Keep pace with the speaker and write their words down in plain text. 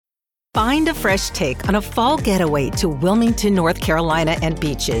Find a fresh take on a fall getaway to Wilmington, North Carolina and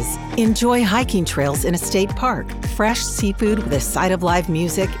beaches. Enjoy hiking trails in a state park, fresh seafood with a side of live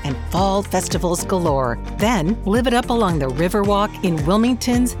music, and fall festivals galore. Then live it up along the Riverwalk in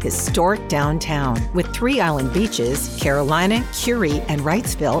Wilmington's historic downtown. With 3 island beaches, Carolina, Curie, and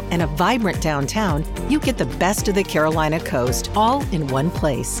Wrightsville, and a vibrant downtown, you get the best of the Carolina coast all in one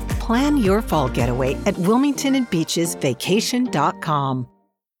place. Plan your fall getaway at WilmingtonandBeachesVacation.com.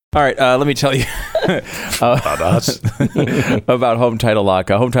 All right, let me tell you about us. about Home Title Lock.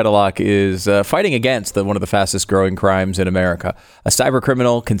 Home Title Lock is fighting against one of the fastest growing crimes in America. A cyber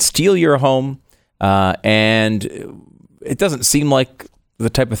criminal can steal your home, and it doesn't seem like the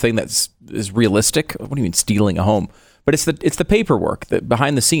type of thing is realistic. What do you mean stealing a home? But it's the paperwork that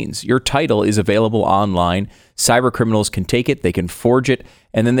behind the scenes. Your title is available online. Cyber criminals can take it, they can forge it,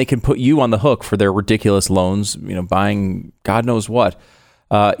 and then they can put you on the hook for their ridiculous loans. Buying God knows what.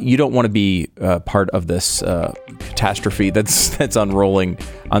 You don't want to be part of this catastrophe that's unrolling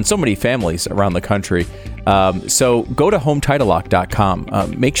on so many families around the country. So go to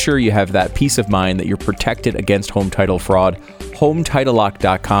HomeTitleLock.com. Make sure you have that peace of mind that you're protected against home title fraud.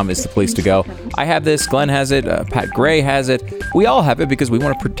 HomeTitleLock.com is the place to go. I have this. Glenn has it. Pat Gray has it. We all have it because we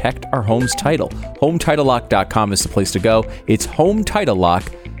want to protect our home's title. HomeTitleLock.com is the place to go. It's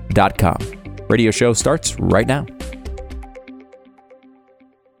HomeTitleLock.com. Radio show starts right now.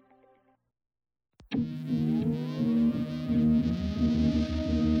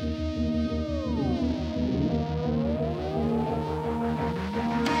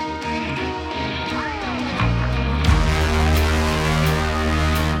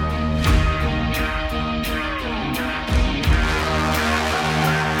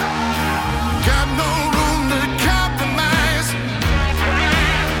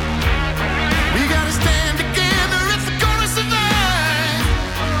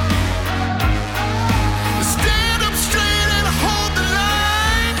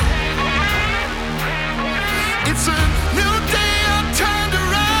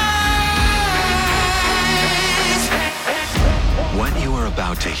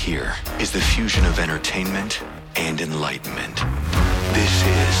 Is the fusion of entertainment and enlightenment. This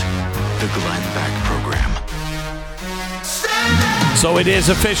is the Glenn Beck Program. So it is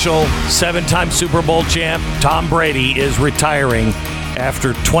official. 7-time Super Bowl champ Tom Brady is retiring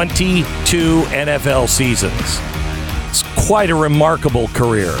after 22 NFL seasons. It's quite a remarkable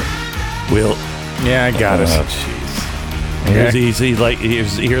career. Yeah, I got it. Oh,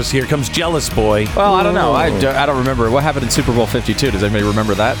 jeez. Here comes Jealous Boy. Well, I don't know. I don't remember. What happened in Super Bowl 52? Does anybody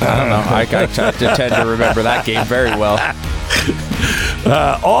remember that? I don't know. I tend to remember that game very well.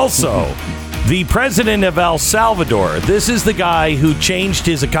 Also, the president of El Salvador. This is the guy who changed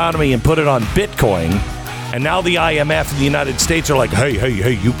his economy and put it on Bitcoin. And now the IMF and the United States are like, hey,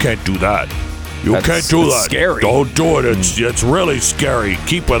 you can't do that. Can't do that. Scary. Don't do it. It's really scary.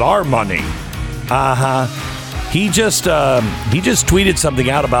 Keep with our money. Uh-huh. He just tweeted something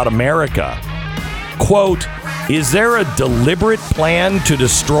out about America. Quote, is there a deliberate plan to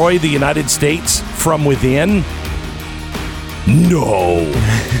destroy the United States from within? No.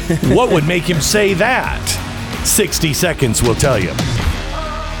 What would make him say that? 60 seconds will tell you.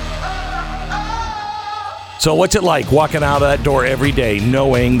 So what's it like walking out of that door every day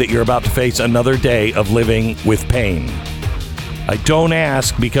knowing that you're about to face another day of living with pain? I don't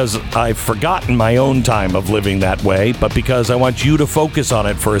ask because I've forgotten my own time of living that way, but because I want you to focus on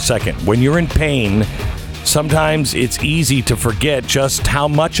it for a second. When you're in pain, sometimes it's easy to forget just how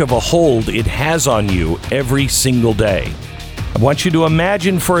much of a hold it has on you every single day. I want you to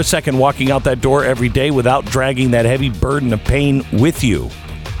imagine for a second walking out that door every day without dragging that heavy burden of pain with you.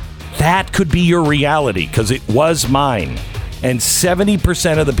 That could be your reality, because it was mine. And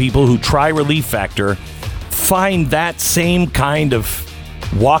 70% of the people who try Relief Factor find that same kind of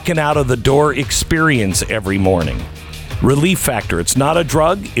walking out of the door experience every morning. Relief Factor, it's not a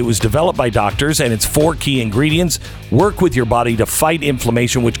drug. It was developed by doctors, and its 4 key ingredients work with your body to fight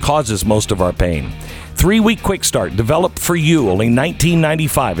inflammation, which causes most of our pain. 3-week quick start, developed for you, only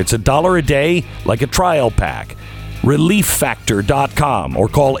 $19.95. It's $1 a day, like a trial pack. ReliefFactor.com or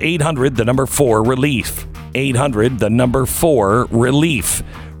call 800-4-RELIEF. 800-4-RELIEF.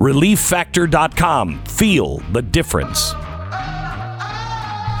 ReliefFactor.com. Feel the difference.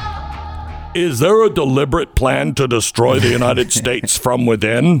 Is there a deliberate plan to destroy the United States from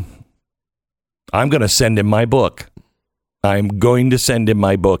within? I'm going to send him my book. I'm going to send him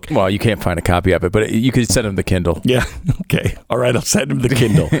my book. Well, you can't find a copy of it, but you could send him the Kindle. Yeah. Okay. All right. I'll send him the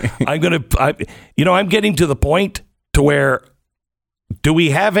Kindle. I'm getting to the point to where do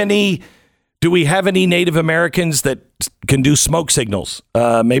we have any Do we have any Native Americans that can do smoke signals?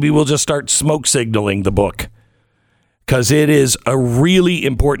 Maybe we'll just start smoke signaling the book, because it is a really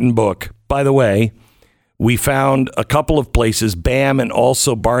important book. By the way, we found a couple of places, BAM and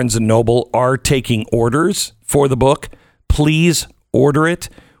also Barnes & Noble, are taking orders for the book. Please order it.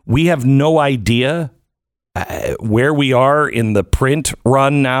 We have no idea where we are in the print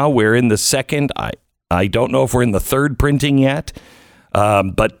run now. We're in the second. I don't know if we're in the third printing yet,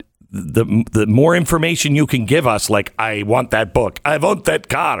 but the more information you can give us, like, I want that book, I want that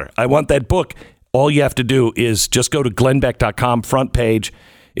car, I want that book, all you have to do is just go to glennbeck.com front page.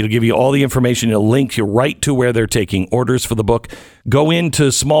 It'll give you all the information. It'll link you right to where they're taking orders for the book. Go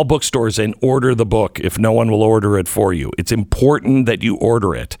into small bookstores and order the book if no one will order it for you. It's important that you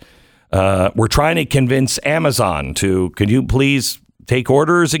order it. We're trying to convince Amazon could you please take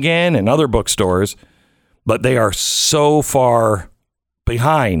orders again, and other bookstores, but they are so far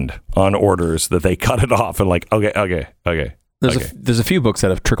behind on orders that they cut it off and like, okay. There's a few books that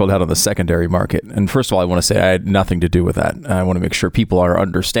have trickled out on the secondary market. And first of all, I want to say I had nothing to do with that. I want to make sure people are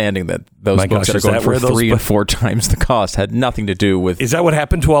understanding that those books that are going for 3 and 4 times the cost had nothing to do with... Is that what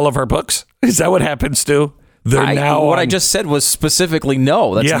happened to all of our books? Is that what happens to... I just said was specifically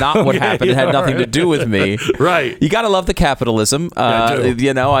no. That's not what happened. It had nothing to do with me. Right. You got to love the capitalism.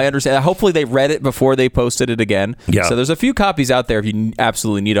 I understand. Hopefully they read it before they posted it again. Yeah. So there's a few copies out there if you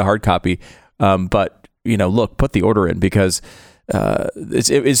absolutely need a hard copy. But look, put the order in, because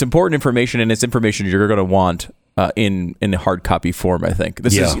it's important information, and it's information you're going to want in hard copy form. I think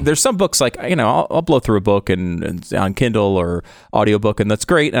there's some books like I'll blow through a book and on Kindle or audiobook, and that's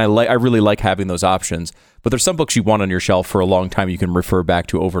great. And I really like having those options. But there's some books you want on your shelf for a long time you can refer back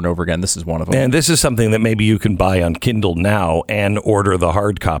to over and over again. This is one of them. And this is something that maybe you can buy on Kindle now and order the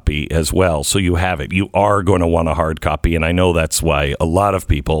hard copy as well, so you have it. You are going to want a hard copy, and I know that's why a lot of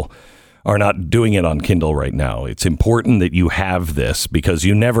people are not doing it on Kindle right now. It's important that you have this, because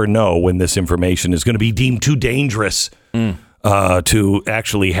you never know when this information is going to be deemed too dangerous to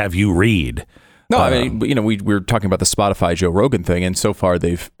actually have you read. No, I mean, we were talking about the Spotify Joe Rogan thing, and so far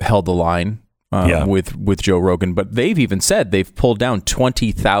they've held the line with Joe Rogan, but they've even said they've pulled down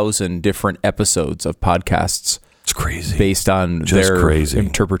 20,000 different episodes of podcasts. It's crazy. Based on their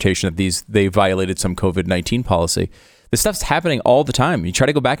interpretation of these. They violated some COVID-19 policy. This stuff's happening all the time. You try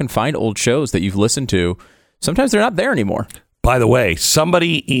to go back and find old shows that you've listened to. Sometimes they're not there anymore. By the way,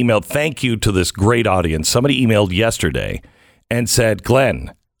 somebody emailed, thank you to this great audience. Somebody emailed yesterday and said,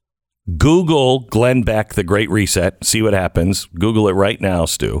 Glenn, Google Glenn Beck, The Great Reset. See what happens. Google it right now,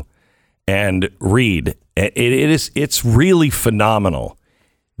 Stu, and read. It's really phenomenal.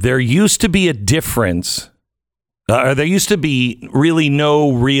 There used to be a difference. There used to be really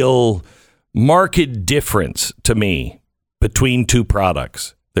no real market difference to me between two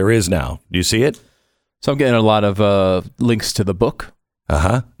products. There is now. Do you see it? So I'm getting a lot of links to the book.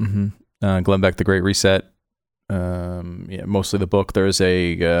 Mm-hmm. Glenn Beck, The Great Reset. Mostly the book. There's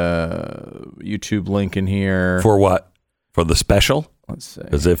a YouTube link in here. For what? For the special? Let's see.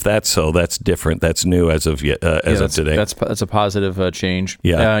 Because if that's so, that's different. That's new as of today. That's a positive change.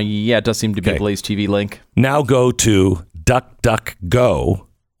 Yeah. It does seem to be a Blaze TV link. Now go to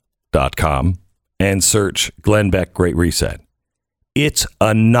DuckDuckGo.com and search Glenn Beck Great Reset. It's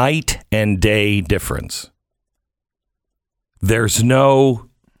a night and day difference. There's no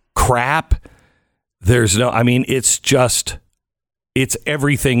crap. It's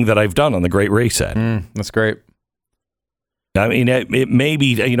everything that I've done on the Great Reset. That's great. I mean, it may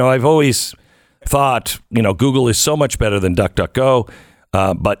be, I've always thought, Google is so much better than DuckDuckGo.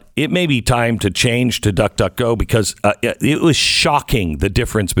 But it may be time to change to DuckDuckGo, because it was shocking, the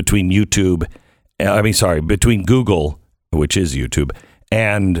difference between between Google, which is YouTube,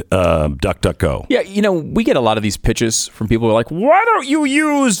 and DuckDuckGo. Yeah, we get a lot of these pitches from people who are like, why don't you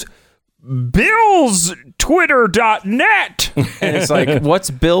use BillsTwitter.net? And it's like, what's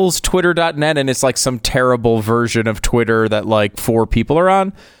BillsTwitter.net? And it's like some terrible version of Twitter that like 4 people are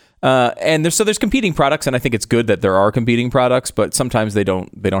on. And there's competing products, and I think it's good that there are competing products, but sometimes they don't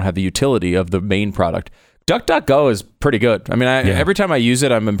have the utility of the main product. DuckDuckGo is pretty good. I mean, every time I use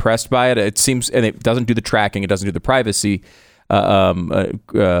it, I'm impressed by it. It seems, and it doesn't do the tracking, it doesn't do the privacy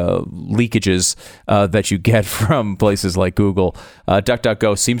leakages that you get from places like Google.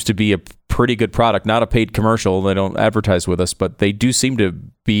 DuckDuckGo seems to be a pretty good product, not a paid commercial. They don't advertise with us, but they do seem to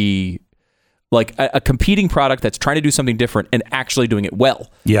be like a competing product that's trying to do something different and actually doing it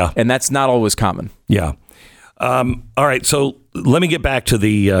well. Yeah. And that's not always common. Yeah. All right. So let me get back to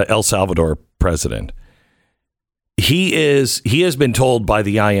the El Salvador president. He has been told by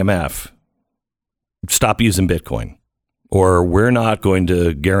the IMF, stop using Bitcoin. or we're not going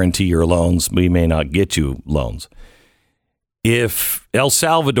to guarantee your loans. We may not get you loans. If El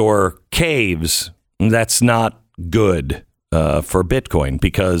Salvador caves, that's not good for Bitcoin,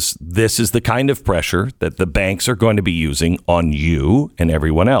 because this is the kind of pressure that the banks are going to be using on you and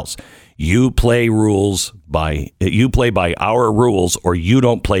everyone else. You play by our rules, or you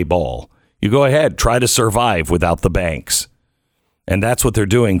don't play ball. You go ahead, try to survive without the banks. And that's what they're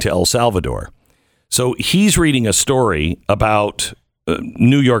doing to El Salvador. So he's reading a story about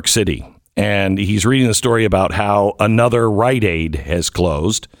New York City, and he's reading a story about how another Rite Aid has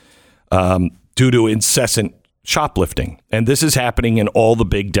closed due to incessant shoplifting. And this is happening in all the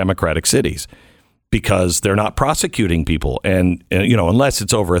big Democratic cities because they're not prosecuting people, and unless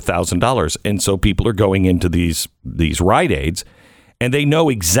it's over $1,000. And so people are going into these Rite Aids, and they know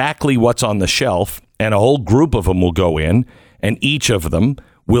exactly what's on the shelf, and a whole group of them will go in, and each of them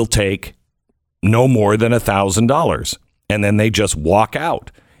will take no more than $1,000, and then they just walk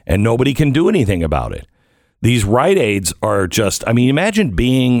out, and nobody can do anything about it. These Rite Aids are just, imagine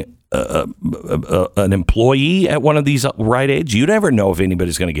being an employee at one of these Rite Aids. You never know if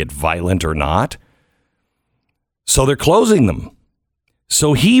anybody's going to get violent or not. So they're closing them.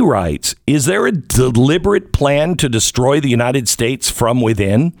 So he writes, is there a deliberate plan to destroy the United States from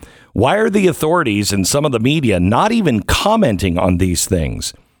within? Why are the authorities and some of the media not even commenting on these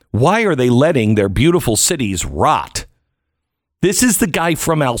things? Why are they letting their beautiful cities rot? This is the guy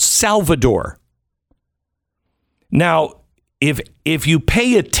from El Salvador. Now, if you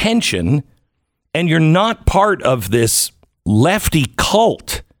pay attention and you're not part of this lefty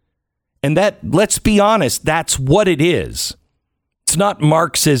cult, and that, let's be honest, that's what it is. It's not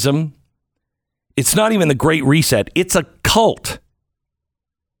Marxism. It's not even the Great Reset. It's a cult.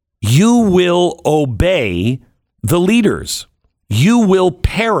 You will obey the leaders. You will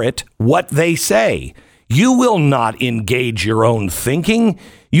parrot what they say. You will not engage your own thinking.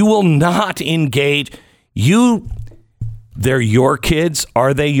 You will not engage. They're your kids.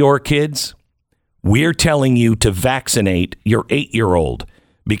 Are they your kids? We're telling you to vaccinate your 8-year-old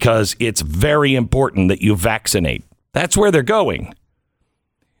because it's very important that you vaccinate. That's where they're going.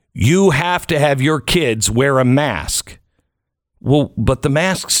 You have to have your kids wear a mask. Well, but the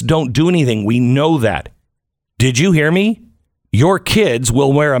masks don't do anything. We know that. Did you hear me? Your kids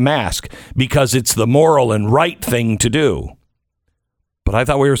will wear a mask because it's the moral and right thing to do. But I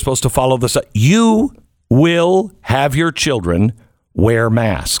thought we were supposed to follow this. You will have your children wear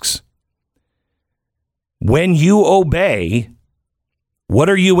masks. When you obey, what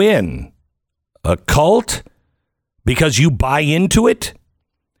are you in? A cult? Because you buy into it?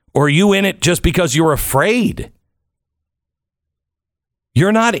 Or are you in it just because you're afraid?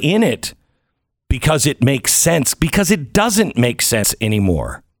 You're not in it because it makes sense, because it doesn't make sense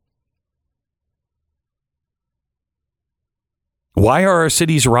anymore. Why are our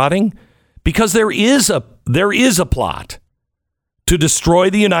cities rotting? Because there is a plot to destroy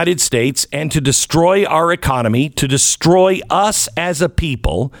the United States and to destroy our economy, to destroy us as a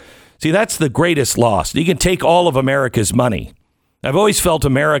people. See, that's the greatest loss. You can take all of America's money. I've always felt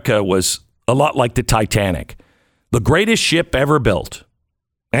America was a lot like the Titanic, the greatest ship ever built,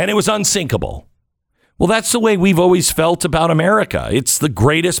 and it was unsinkable. Well, that's the way we've always felt about America. It's the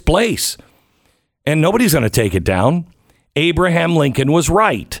greatest place, and nobody's going to take it down. Abraham Lincoln was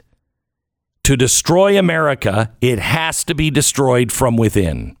right. To destroy America, it has to be destroyed from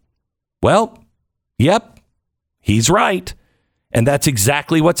within. Well, yep, he's right, and that's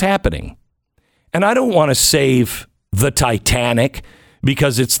exactly what's happening. And I don't want to save the Titanic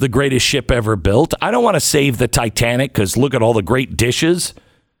because it's the greatest ship ever built. I don't want to save the Titanic because look at all the great dishes.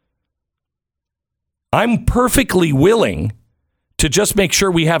 I'm perfectly willing to just make sure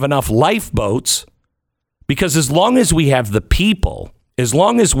we have enough lifeboats, because as long as we have the people, as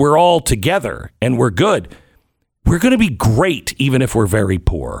long as we're all together and we're good, we're going to be great even if we're very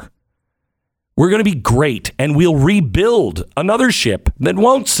poor. We're going to be great, and we'll rebuild another ship that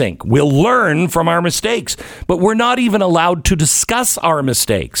won't sink. We'll learn from our mistakes, but we're not even allowed to discuss our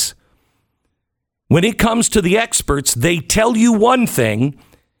mistakes. When it comes to the experts, they tell you one thing,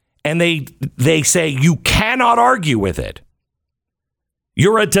 and they say you cannot argue with it.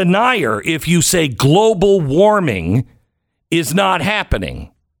 You're a denier if you say global warming is not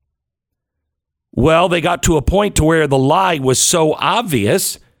happening. Well, they got to a point to where the lie was so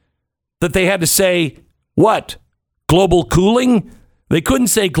obvious that they had to say, what? Global cooling? They couldn't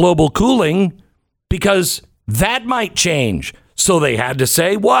say global cooling because that might change. So they had to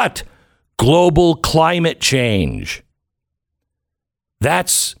say what? Global climate change.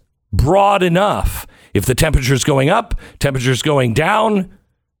 That's broad enough. If the temperature's going up, temperature's going down,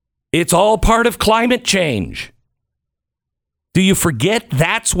 it's all part of climate change. Do you forget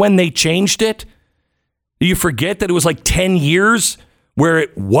that's when they changed it? Do you forget that it was like 10 years where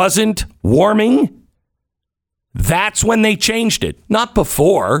it wasn't warming? That's when they changed it. Not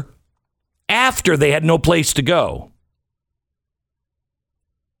before. After they had no place to go.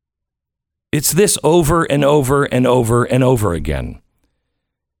 It's this over and over and over and over again.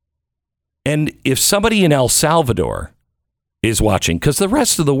 And if somebody in El Salvador is watching, because the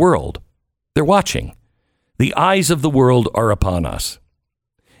rest of the world, they're watching. The eyes of the world are upon us.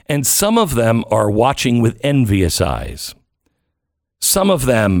 And some of them are watching with envious eyes. Some of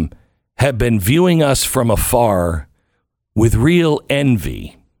them have been viewing us from afar with real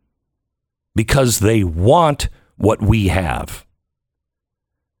envy because they want what we have.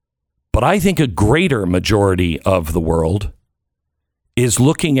 But I think a greater majority of the world is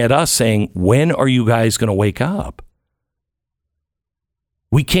looking at us saying, when are you guys going to wake up?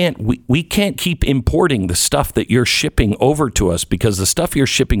 We can't keep importing the stuff that you're shipping over to us because the stuff you're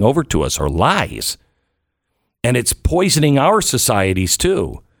shipping over to us are lies. And it's poisoning our societies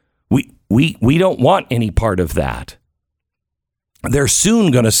too. We don't want any part of that. They're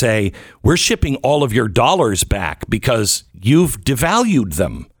soon going to say, we're shipping all of your dollars back because you've devalued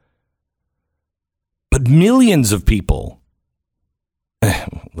them. But millions of people,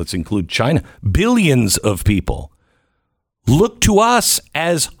 let's include China, billions of people, look to us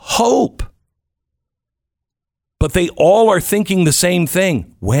as hope. But they all are thinking the same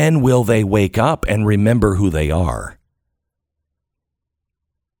thing. When will they wake up and remember who they are?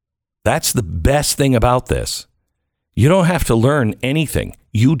 That's the best thing about this. You don't have to learn anything.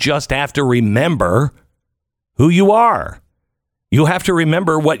 You just have to remember who you are. You have to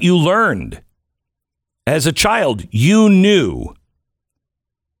remember what you learned. As a child, you knew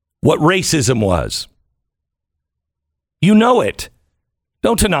what racism was. You know it.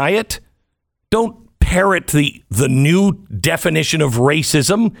 Don't deny it. Don't parrot the new definition of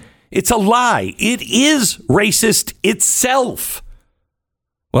racism. It's a lie. It is racist itself.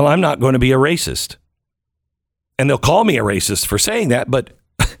 Well, I'm not going to be a racist. And they'll call me a racist for saying that, but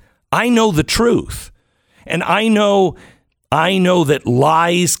I know the truth. And I know that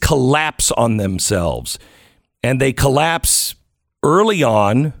lies collapse on themselves. And they collapse early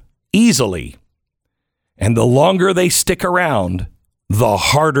on, easily. And the longer they stick around, the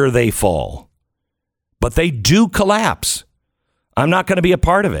harder they fall. But they do collapse. I'm not going to be a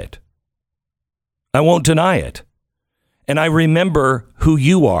part of it. I won't deny it. And I remember who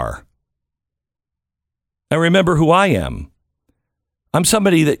you are. I remember who I am. I'm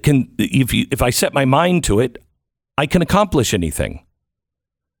somebody that can, if I set my mind to it, I can accomplish anything.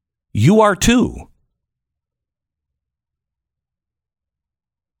 You are too.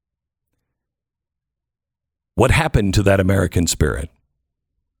 What happened to that American spirit?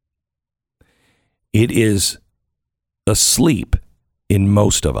 It is asleep in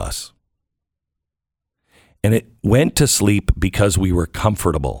most of us. And it went to sleep because we were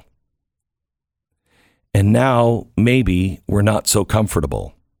comfortable. And now maybe we're not so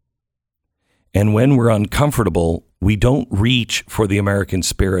comfortable. And when we're uncomfortable, we don't reach for the American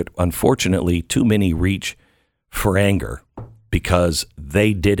spirit. Unfortunately, too many reach for anger because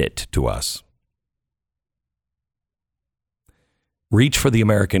they did it to us. Reach for the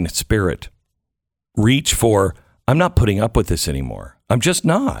American spirit. Reach for, I'm not putting up with this anymore. I'm just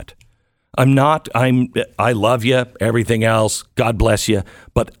not. I love you, everything else. God bless you.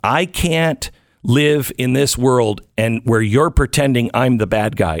 But I can't live in this world and where you're pretending I'm the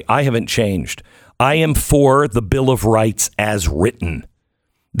bad guy. I haven't changed. I am for the Bill of Rights as written.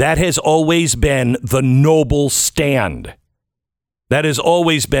 That has always been the noble stand. That has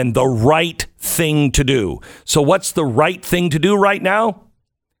always been the right thing to do. So what's the right thing to do right now?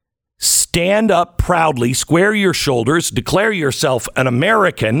 Stand up proudly, square your shoulders, declare yourself an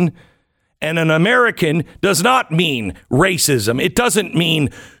American. And an American does not mean racism. It doesn't mean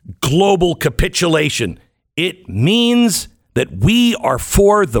global capitulation. It means that we are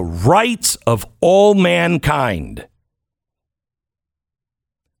for the rights of all mankind.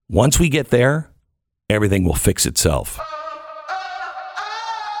 Once we get there, everything will fix itself.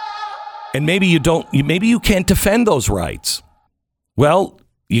 And maybe you can't defend those rights. Well,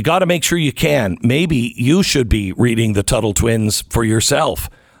 you got to make sure you can. Maybe you should be reading the Tuttle Twins for yourself.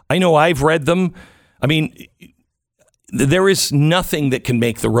 I know I've read them. I mean, there is nothing that can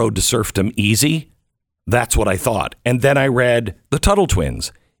make the road to serfdom easy. That's what I thought. And then I read the Tuttle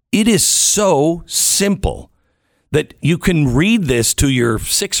Twins. It is so simple that you can read this to your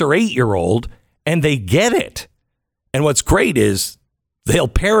 6 or 8-year-old and they get it. And what's great is they'll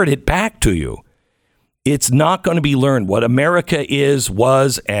parrot it back to you. It's not going to be learned. What America is,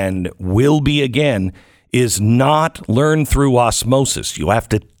 was, and will be again is not learned through osmosis. You have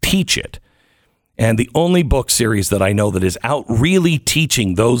to teach it. And the only book series that I know that is out really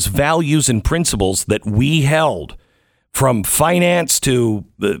teaching those values and principles that we held, from finance to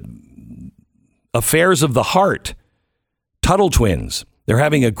the affairs of the heart, Tuttle Twins. They're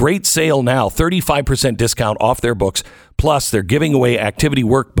having a great sale now, 35% discount off their books. Plus, they're giving away activity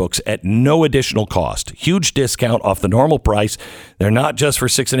workbooks at no additional cost. Huge discount off the normal price. They're not just for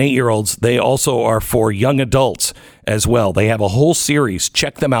 6 and 8-year-olds. They also are for young adults as well. They have a whole series.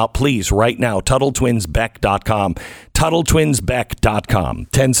 Check them out, please, right now. TuttleTwinsBeck.com. TuttleTwinsBeck.com.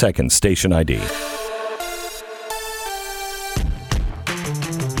 10 seconds, station ID.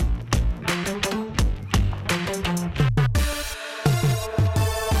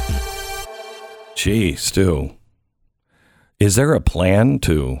 Gee, Stu, is there a plan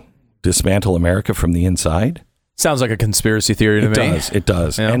to dismantle America from the inside? Sounds like a conspiracy theory to me. It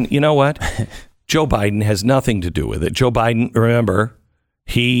does. Yeah. And you know what? Joe Biden has nothing to do with it. Joe Biden, remember,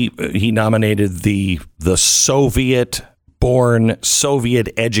 he nominated the Soviet-born,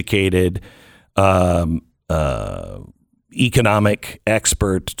 Soviet-educated economic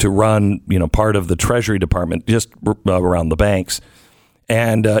expert to run, part of the Treasury Department, just around the banks.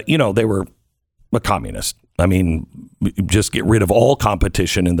 And, they were a communist. I mean, just get rid of all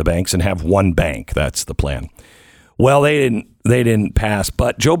competition in the banks and have one bank. That's the plan. Well, they didn't pass,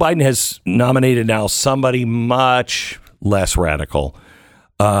 but Joe Biden has nominated now somebody much less radical.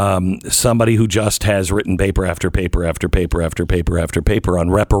 Somebody who just has written paper after paper after paper after paper after paper on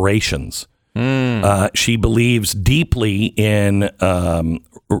reparations. She believes deeply in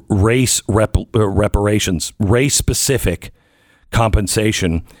reparations, race-specific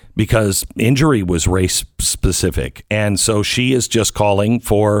compensation, because injury was race specific. And so she is just calling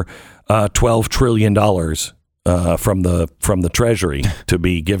for $12 trillion from the Treasury to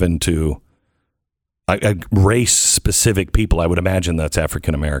be given to race specific people. I would imagine that's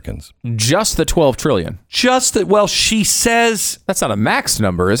African Americans. Just the 12 trillion. Just that. Well, she says that's not a max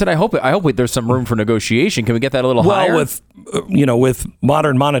number, is it? I hope there's some room for negotiation. Can we get that a little higher? Well, with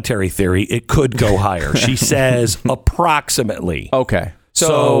modern monetary theory, it could go higher. She says approximately. Okay.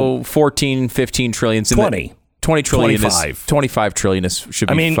 So 14, 15 trillion. 20. 20 trillion 25. 25 trillion should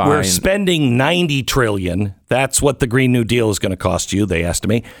be fine. We're spending 90 trillion. That's what the Green New Deal is going to cost you, they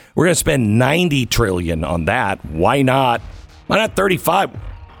estimate. We're going to spend 90 trillion on that. Why not? Why not 35?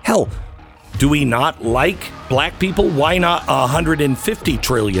 Hell, do we not like black people? Why not $150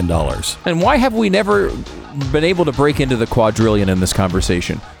 trillion? And why have we never been able to break into the quadrillion in this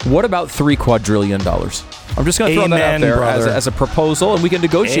conversation? What about $3 quadrillion? I'm just going to throw that out there as a proposal, and we can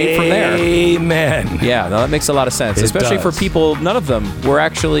negotiate from there. Amen. Yeah, no, that makes a lot of sense, especially for people, none of them were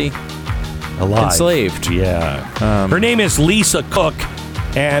actually alive. Enslaved. Yeah. Her name is Lisa Cook,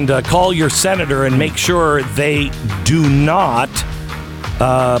 and call your senator and make sure they do not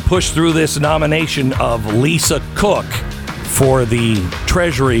push through this nomination of Lisa Cook for the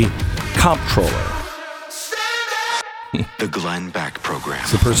Treasury Comptroller. The Glenn Beck Program.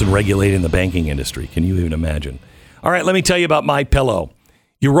 It's the person regulating the banking industry. Can you even imagine? All right, let me tell you about MyPillow.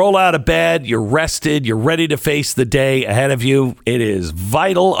 You roll out of bed, you're rested, you're ready to face the day ahead of you. It is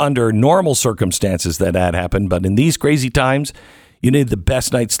vital under normal circumstances that happen, but in these crazy times, you need the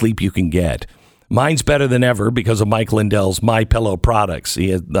best night's sleep you can get. Mine's better than ever because of Mike Lindell's MyPillow products.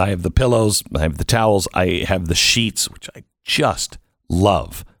 I have the pillows, I have the towels, I have the sheets, which I just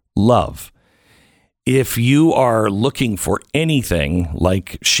love. If you are looking for anything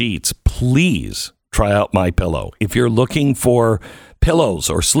like sheets, please try out MyPillow. If you're looking for pillows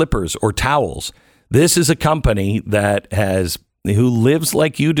or slippers or towels, this is a company who lives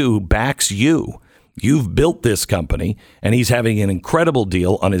like you do, who backs you. You've built this company, and he's having an incredible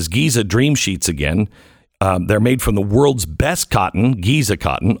deal on his Giza Dream Sheets again. They're made from the world's best cotton, Giza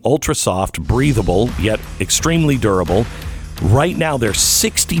cotton, ultra soft, breathable, yet extremely durable. Right now, they're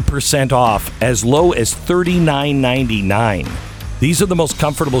 60% off, as low as $39.99. These are the most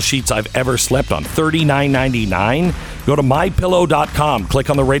comfortable sheets I've ever slept on. $39.99. Go to mypillow.com.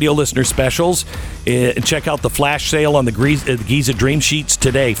 Click on the radio listener specials. And check out the flash sale on the Giza Dream Sheets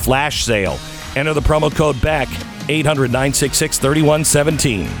today. Flash sale. Enter the promo code BECK,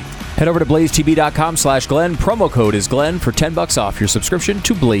 800-966-3117. Head over to blazetv.com/Glenn. Promo code is Glenn for $10 off your subscription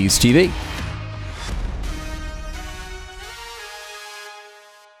to Blaze TV.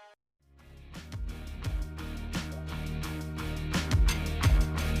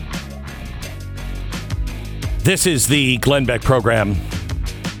 This is the Glenn Beck Program.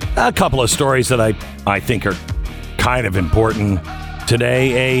 A couple of stories that I think are kind of important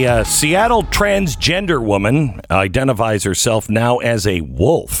today. A Seattle transgender woman identifies herself now as a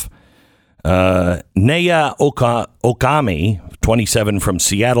wolf. Naya Okami, 27, from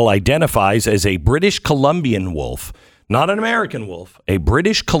Seattle, identifies as a British Columbian wolf, not an American wolf, a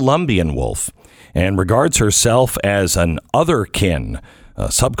British Columbian wolf, and regards herself as an otherkin, a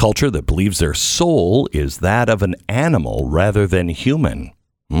subculture that believes their soul is that of an animal rather than human.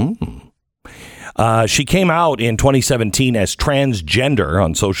 She came out in 2017 as transgender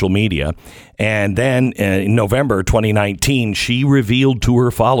on social media, and then in November 2019, she revealed to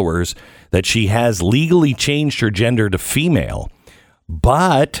her followers that she has legally changed her gender to female,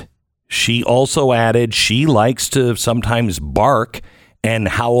 but she also added she likes to sometimes bark and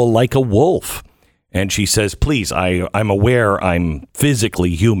howl like a wolf. And she says, please, I'm aware I'm physically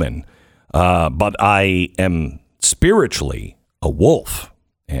human, but I am spiritually a wolf.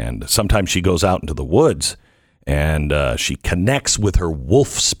 And sometimes she goes out into the woods and she connects with her wolf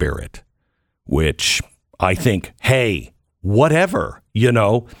spirit, which I think, hey, whatever,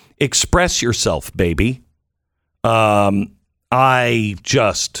 express yourself, baby. I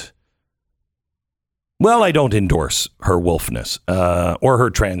don't endorse her wolfness or her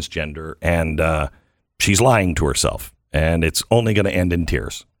transgender, and she's lying to herself, and it's only going to end in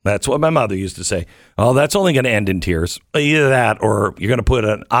tears. That's what my mother used to say. Oh, that's only going to end in tears. Either that, or you're going to put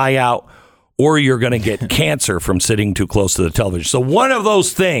an eye out, or you're going to get cancer from sitting too close to the television. So one of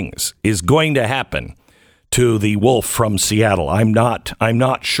those things is going to happen to the wolf from Seattle. I'm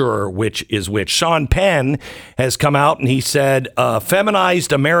not sure which is which. Sean Penn has come out and he said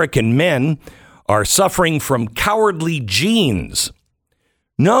feminized American men are suffering from cowardly genes.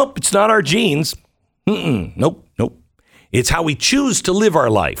 Nope, it's not our genes. Nope. It's how we choose to live our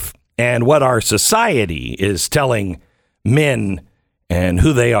life and what our society is telling men and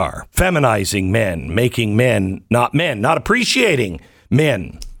who they are. Feminizing men, making men, not appreciating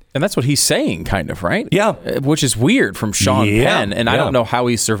men. And that's what he's saying, kind of, right? Yeah. Which is weird from Sean Penn, and I don't know how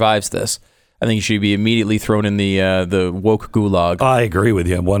he survives this. I think he should be immediately thrown in the woke gulag. I agree with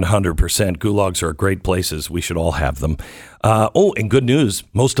you 100%. Gulags are great places. We should all have them. And good news,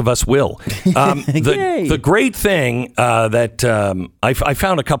 most of us will. The great thing that I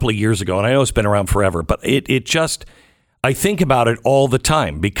found a couple of years ago, and I know it's been around forever, but it just, I think about it all the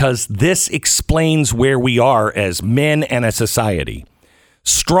time because this explains where we are as men and a society.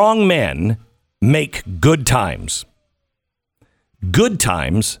 Strong men make good times. Good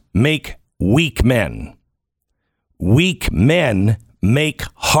times make weak men. Weak men make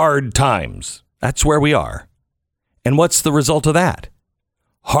hard times. That's where we are. And what's the result of that?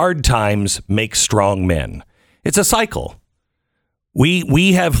 Hard times make strong men. It's a cycle.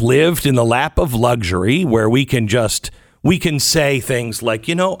 We have lived in the lap of luxury where we can say things like,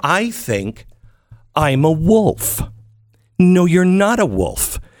 I think I'm a wolf. No, you're not a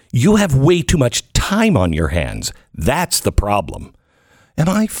wolf. You have way too much time on your hands. That's the problem. Am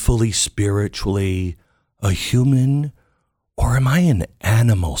I fully spiritually a human, or am I an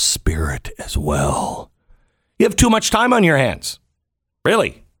animal spirit as well? You have too much time on your hands.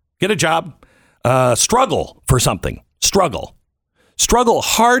 Really? Get a job. Struggle for something. Struggle.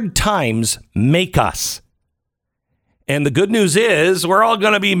 Hard times make us. And the good news is we're all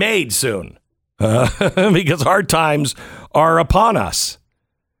going to be made soon because hard times are upon us.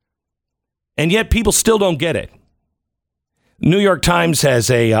 And yet people still don't get it. New York Times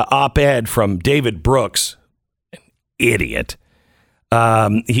has a op-ed from David Brooks, an idiot.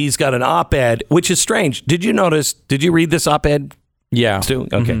 He's got an op-ed, which is strange. Did you read this op-ed? Yeah. Stu?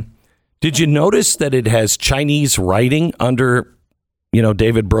 Okay. Mm-hmm. Did you notice that it has Chinese writing under,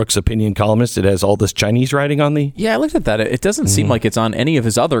 David Brooks, opinion columnist? It has all this Chinese writing on the... Yeah, I looked at that. It doesn't seem like it's on any of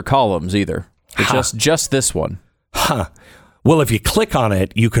his other columns either. It's just this one. Huh. Well, if you click on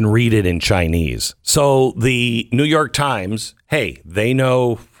it, you can read it in Chinese. So the New York Times, hey, they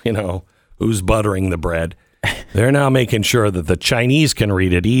know, who's buttering the bread. They're now making sure that the Chinese can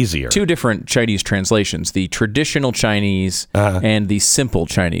read it easier. Two different Chinese translations, the traditional Chinese and the simple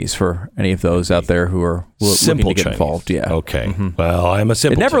Chinese, for any of those out there who are looking to get involved. Yeah. Okay. Mm-hmm. Well, I'm a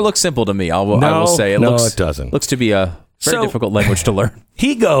simple. It never looks simple to me, I will say. It doesn't. Looks to be a very difficult language to learn.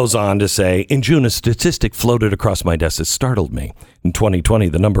 He goes on to say, in June, a statistic floated across my desk that startled me. In 2020,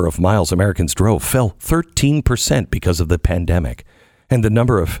 the number of miles Americans drove fell 13% because of the pandemic, and the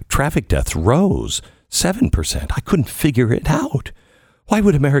number of traffic deaths rose 7%. I couldn't figure it out. Why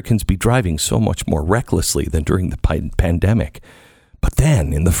would Americans be driving so much more recklessly than during the pandemic? But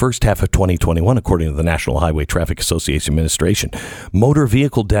then, in the first half of 2021, according to the National Highway Traffic Association Administration, motor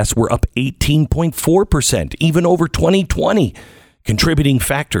vehicle deaths were up 18.4%, even over 2020. Contributing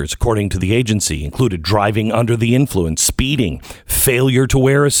factors, according to the agency, included driving under the influence, speeding, failure to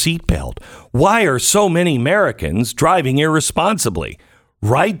wear a seatbelt. Why are so many Americans driving irresponsibly?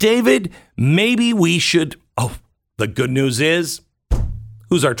 Right, David? Maybe we should. Oh, the good news is,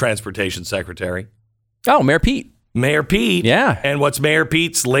 who's our transportation secretary? Oh, Mayor Pete. Mayor Pete. Yeah. And what's Mayor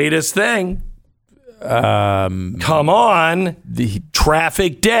Pete's latest thing? Come on. The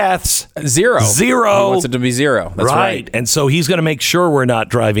traffic deaths. Zero. He wants it to be zero. That's right. And so he's going to make sure we're not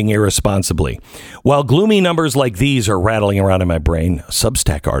driving irresponsibly. While gloomy numbers like these are rattling around in my brain, a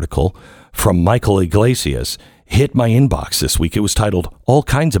Substack article from Michael Iglesias hit my inbox this week. It was titled, All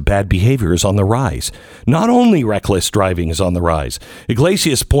Kinds of Bad Behavior is on the Rise. Not only reckless driving is on the rise.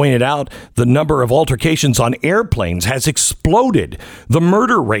 Iglesias pointed out the number of altercations on airplanes has exploded. The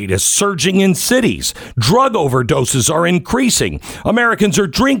murder rate is surging in cities. Drug overdoses are increasing. Americans are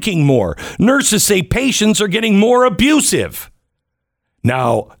drinking more. Nurses say patients are getting more abusive.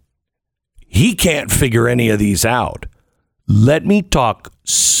 Now, he can't figure any of these out. Let me talk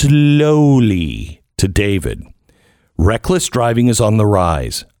slowly to David. Reckless driving is on the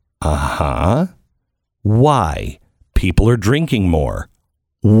rise. Uh-huh. Why? People are drinking more.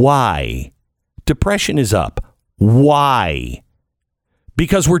 Why? Depression is up. Why?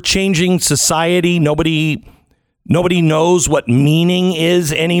 Because we're changing society. Nobody knows what meaning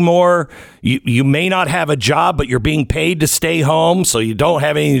is anymore. You may not have a job, but you're being paid to stay home, so you don't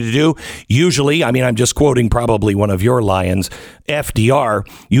have anything to do. Usually, I'm just quoting probably one of your lions, FDR,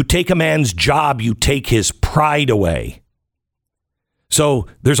 you take a man's job, you take his pride away. So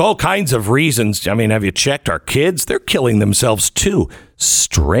there's all kinds of reasons. Have you checked our kids? They're killing themselves too.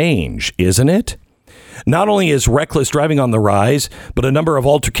 Strange, isn't it? Not only is reckless driving on the rise, but a number of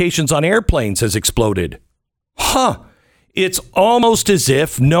altercations on airplanes has exploded. Huh. It's almost as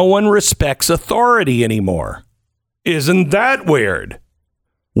if no one respects authority anymore. Isn't that weird?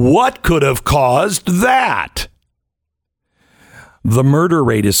 What could have caused that? The murder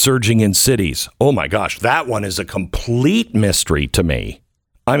rate is surging in cities. Oh my gosh, that one is a complete mystery to me.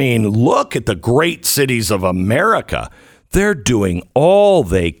 Look at the great cities of America. They're doing all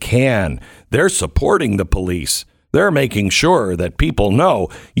they can. They're supporting the police. They're making sure that people know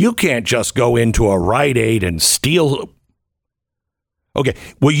you can't just go into a Rite Aid and steal. Okay,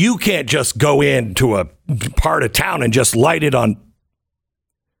 well, you can't just go into a part of town and just light it on.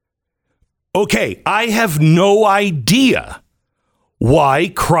 Okay, I have no idea why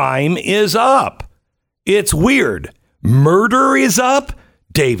crime is up. It's weird. Murder is up?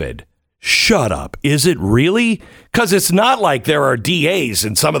 David, shut up. Is it really? Because it's not like there are DAs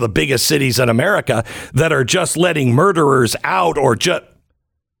in some of the biggest cities in America that are just letting murderers out or just.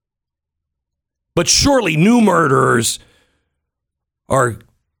 But surely new murderers are.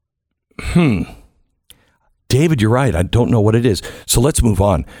 David, you're right. I don't know what it is. So let's move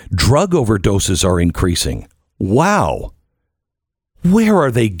on. Drug overdoses are increasing. Wow. Where are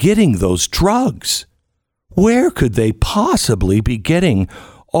they getting those drugs? Where could they possibly be getting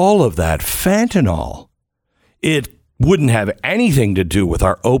all of that fentanyl? It wouldn't have anything to do with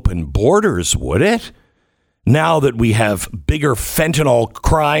our open borders, would it? Now that we have bigger fentanyl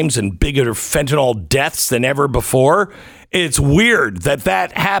crimes and bigger fentanyl deaths than ever before, it's weird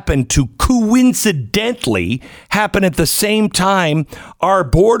that happened to coincidentally happen at the same time our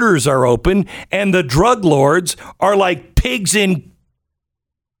borders are open and the drug lords are like pigs in.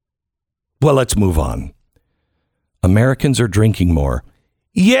 Well, let's move on. Americans are drinking more.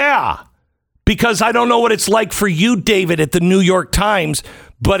 Yeah, because I don't know what it's like for you, David, at the New York Times,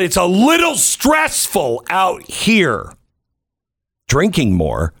 but it's a little stressful out here. Drinking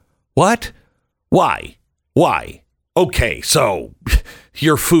more? What? Why? Okay, so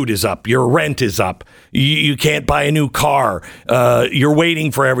your food is up. Your rent is up. You can't buy a new car. You're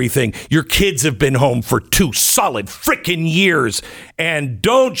waiting for everything. Your kids have been home for 2 solid freaking years. And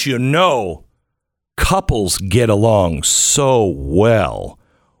don't you know, couples get along so well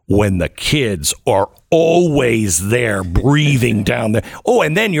when the kids are always there breathing down there. Oh,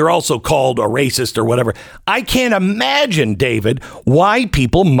 and then you're also called a racist or whatever. I can't imagine, David, why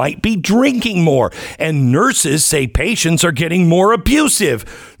people might be drinking more. And nurses say patients are getting more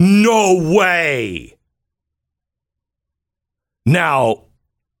abusive. No way. Now,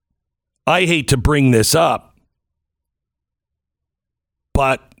 I hate to bring this up,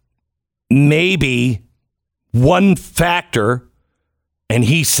 but maybe one factor, and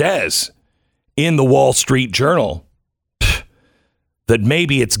he says in the Wall Street Journal that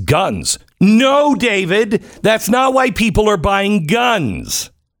maybe it's guns. No, David, that's not why people are buying guns.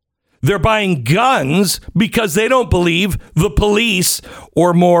 They're buying guns because they don't believe the police,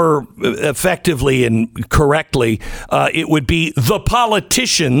 or more effectively and correctly, it would be the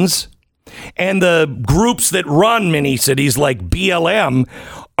politicians and the groups that run many cities like BLM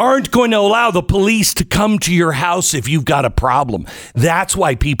aren't going to allow the police to come to your house if you've got a problem. That's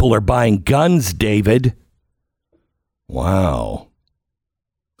why people are buying guns, David. Wow.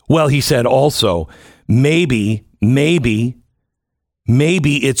 Well, he said also, maybe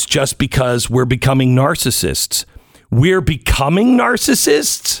it's just because we're becoming narcissists. We're becoming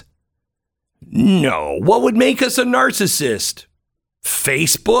narcissists? No. What would make us a narcissist?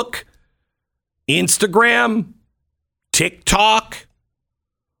 Facebook? Instagram? TikTok?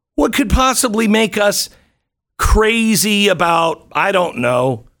 What could possibly make us crazy about, I don't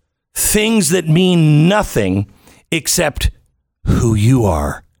know, things that mean nothing except who you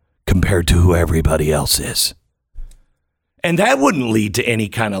are compared to who everybody else is? And that wouldn't lead to any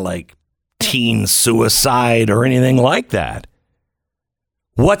kind of like teen suicide or anything like that.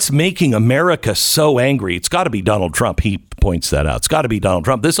 What's making America so angry? It's got to be Donald Trump. He points that out. It's got to be Donald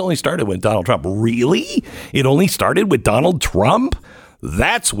Trump. This only started with Donald Trump. Really? It only started with Donald Trump?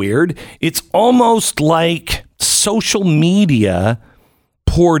 That's weird. It's almost like social media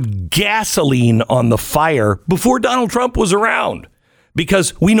poured gasoline on the fire before Donald Trump was around,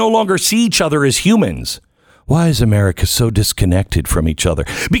 because we no longer see each other as humans. Why is America so disconnected from each other?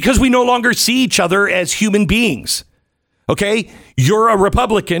 Because we no longer see each other as human beings. Okay? You're a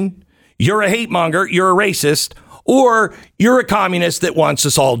Republican, you're a hate monger, you're a racist, or you're a communist that wants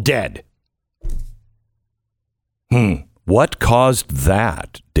us all dead. What caused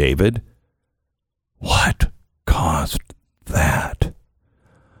that, David? What caused that?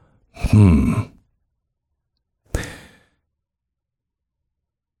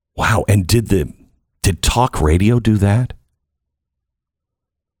 Wow, and did talk radio do that?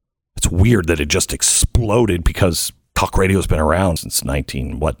 It's weird that it just exploded, because talk radio's been around since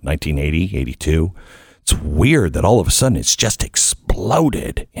 1980, 82. It's weird that all of a sudden it's just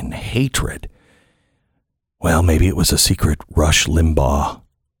exploded in hatred. Well, maybe it was a secret Rush Limbaugh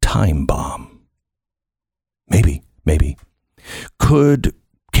time bomb. Maybe. Could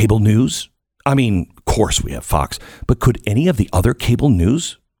cable news? I mean, of course we have Fox, but could any of the other cable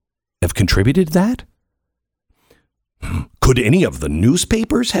news have contributed to that? Could any of the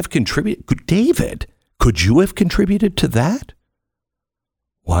newspapers have contributed? David, could you have contributed to that?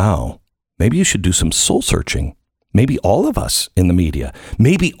 Wow. Maybe you should do some soul searching. Maybe all of us in the media.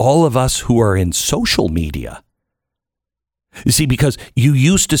 Maybe all of us who are in social media. You see, because you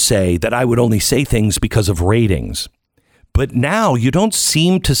used to say that I would only say things because of ratings. But now you don't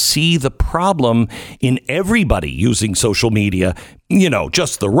seem to see the problem in everybody using social media,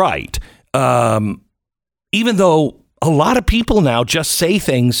 just the right. Even though a lot of people now just say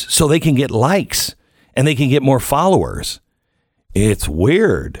things so they can get likes and they can get more followers. It's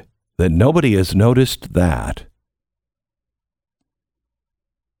weird that nobody has noticed that.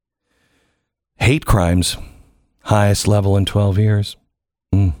 Hate crimes, highest level in 12 years.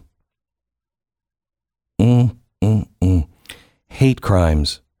 Hate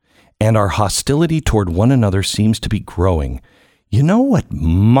crimes. And our hostility toward one another seems to be growing. You know what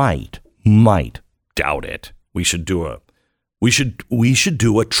might doubt it? We should do a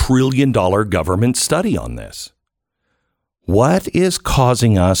 $1 trillion government study on this. What is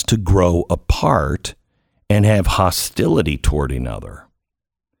causing us to grow apart and have hostility toward another?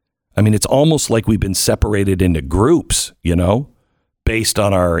 I mean, it's almost like we've been separated into groups, based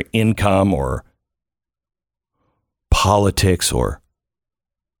on our income or politics or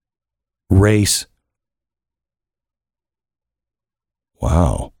race.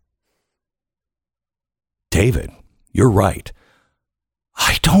 Wow. David, you're right.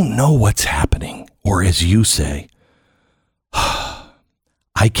 I don't know what's happening. Or as you say,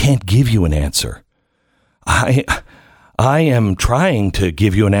 I can't give you an answer. I am trying to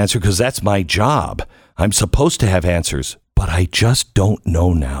give you an answer because that's my job. I'm supposed to have answers, but I just don't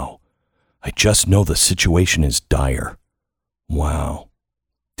know now. I just know the situation is dire. Wow.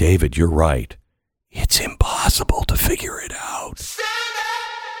 David, you're right. It's impossible to figure it out.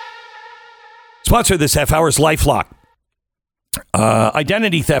 Sponsor this half hour's LifeLock.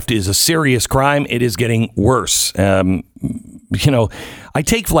 Identity theft is a serious crime. It is getting worse. I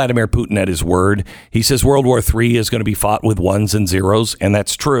take Vladimir Putin at his word. He says World War III is going to be fought with ones and zeros, and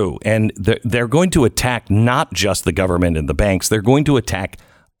that's true. And they're going to attack not just the government and the banks. They're going to attack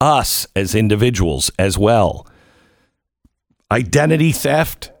us as individuals as well. Identity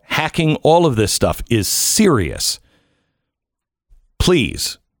theft, hacking, all of this stuff is serious.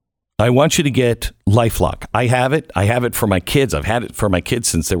 Please, I want you to get LifeLock. I have it. I have it for my kids. I've had it for my kids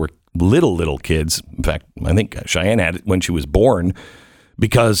since they were little kids. In fact, I think Cheyenne had it when she was born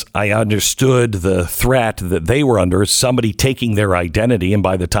because I understood the threat that they were under, somebody taking their identity. And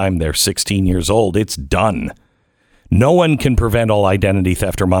by the time they're 16 years old, it's done. No one can prevent all identity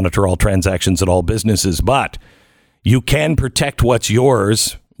theft or monitor all transactions at all businesses, but you can protect what's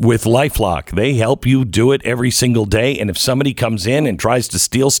yours with LifeLock. They help you do it every single day. And if somebody comes in and tries to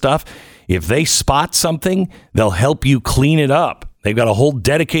steal stuff, if they spot something, they'll help you clean it up. They've got a whole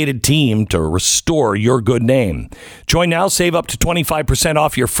dedicated team to restore your good name. Join now, save up to 25%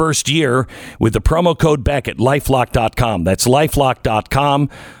 off your first year with the promo code Beck at LifeLock.com. That's LifeLock.com,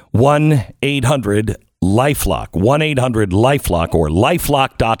 1-800-LifeLock, 1-800-LifeLock, or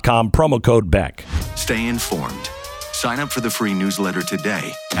LifeLock.com, promo code Beck. Stay informed. Sign up for the free newsletter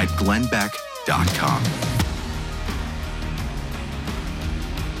today at glennbeck.com.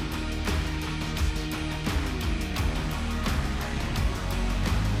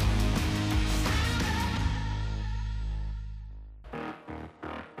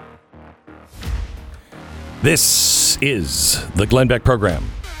 This is the Glenn Beck program.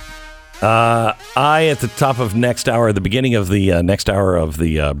 At the top of next hour, the beginning of the next hour of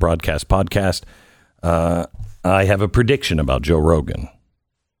the broadcast podcast, I have a prediction about Joe Rogan.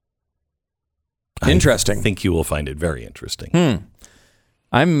 Interesting. I think you will find it very interesting.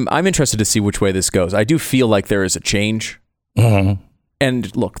 I'm interested to see which way this goes. I do feel like there is a change. Mm-hmm.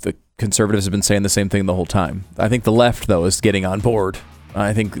 And look, the conservatives have been saying the same thing the whole time. I think the left, though, is getting on board.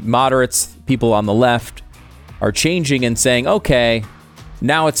 I think moderates, people on the left, are changing and saying, okay,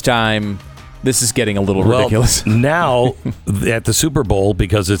 now it's time. This is getting a little ridiculous. Now, at the Super Bowl,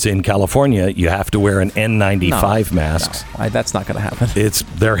 because it's in California, you have to wear an N95 mask. No, that's not going to happen.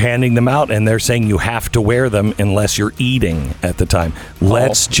 They're handing them out, and they're saying you have to wear them unless you're eating at the time.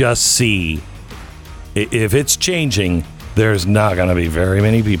 Let's just see. If it's changing, there's not going to be very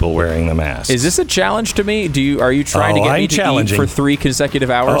many people wearing the mask. Is this a challenge to me? Are you trying to get me to eat for 3 consecutive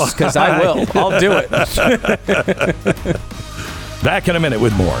hours? Because I will. I'll do it. Back in a minute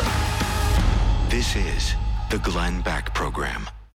with more. This is the Glenn Beck program.